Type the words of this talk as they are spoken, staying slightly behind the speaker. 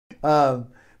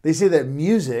They say that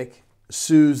music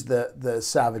soothes the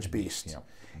savage beast.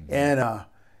 Yeah.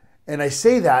 And I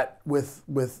say that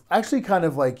with actually kind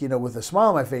of like, with a smile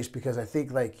on my face, because I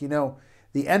think like,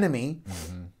 the enemy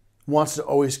wants to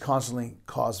always constantly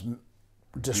cause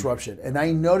disruption. And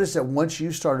I noticed that once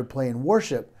you started playing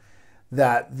worship,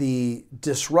 that the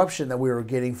disruption that we were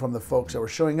getting from the folks that were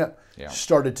showing up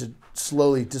started to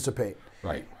slowly dissipate.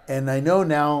 Right. And I know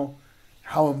now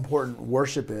how important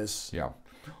worship is. Yeah.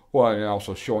 Well, and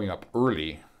also showing up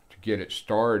early to get it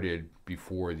started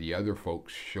before the other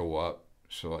folks show up,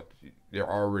 so that they're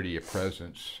already a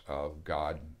presence of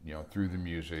God, through the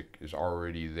music is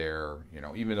already there,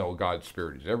 even though God's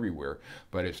Spirit is everywhere,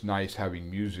 but it's nice having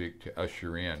music to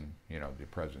usher in, the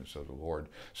presence of the Lord,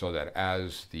 so that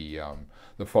as the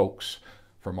folks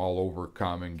from all over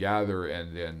come and gather,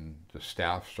 and then the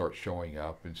staff starts showing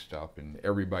up and stuff, and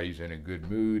everybody's in a good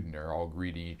mood, and they're all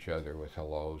greeting each other with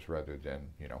hellos rather than,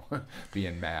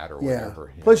 being mad or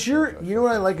whatever. Plus, you know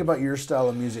what I like about your style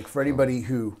of music, for anybody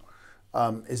who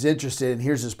is interested, and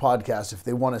here's this podcast, if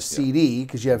they want a CD,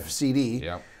 because you have CD,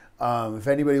 if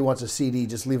anybody wants a CD,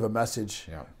 just leave a message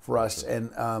for us, and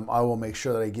I will make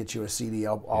sure that I get you a CD.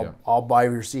 I'll buy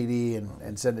your CD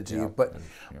and send it to you.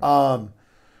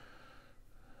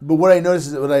 But what I notice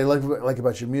is, what I like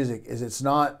about your music is it's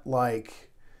not like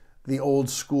the old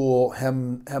school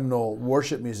hymnal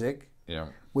worship music,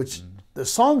 which the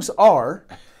songs are,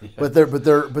 but they're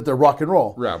rock and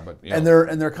roll. Yeah, but and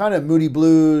they're kind of moody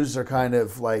blues. They're kind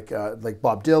of like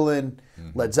Bob Dylan,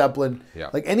 Led Zeppelin,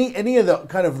 like any of the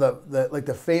kind of the like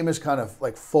the famous kind of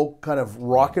like folk kind of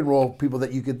rock and roll people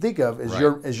that you could think of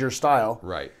as your style.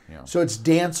 Right. Yeah. So it's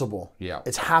danceable. Yeah.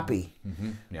 It's happy.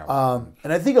 Yeah.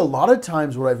 And I think a lot of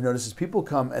times what I've noticed is people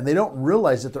come and they don't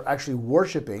realize that they're actually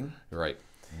worshiping. Right.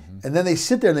 And then they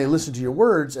sit there and they listen to your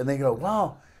words and they go,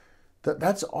 "Wow,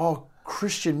 that's all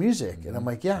Christian music." And I'm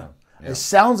like, yeah. It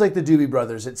sounds like the Doobie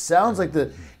Brothers. It sounds like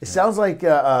sounds like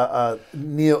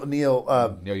Neil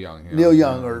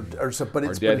Young or something. But or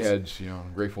it's Deadheads,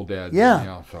 Grateful Dead.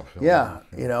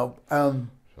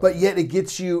 But yet it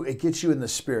gets you in the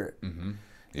spirit.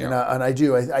 And I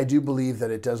do believe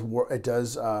that it does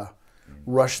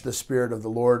rush the spirit of the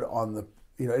Lord on the,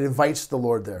 it invites the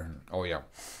Lord there. Oh yeah,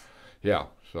 yeah.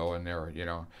 So in there,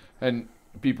 and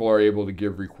people are able to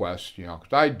give requests,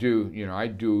 because I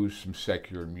do some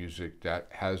secular music that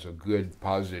has a good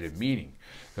positive meaning,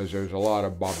 because there's a lot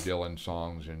of Bob Dylan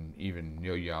songs, and even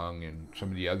Neil Young and some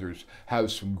of the others have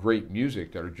some great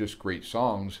music that are just great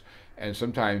songs. And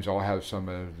sometimes I'll have some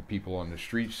of the people on the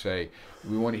street say,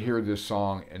 "We want to hear this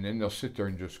song," and then they'll sit there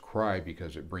and just cry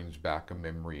because it brings back a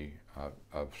memory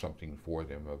of something for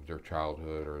them, of their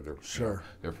childhood or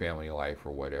their family life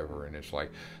or whatever. And it's like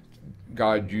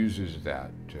God uses that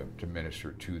to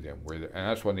minister to them, and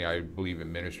that's one thing I believe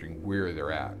in, ministering where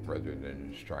they're at, rather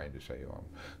than just trying to say, "Oh,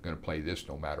 I'm going to play this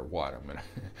no matter what." I'm going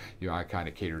to, I kind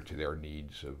of cater to their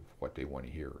needs of what they want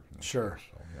to hear. Sure.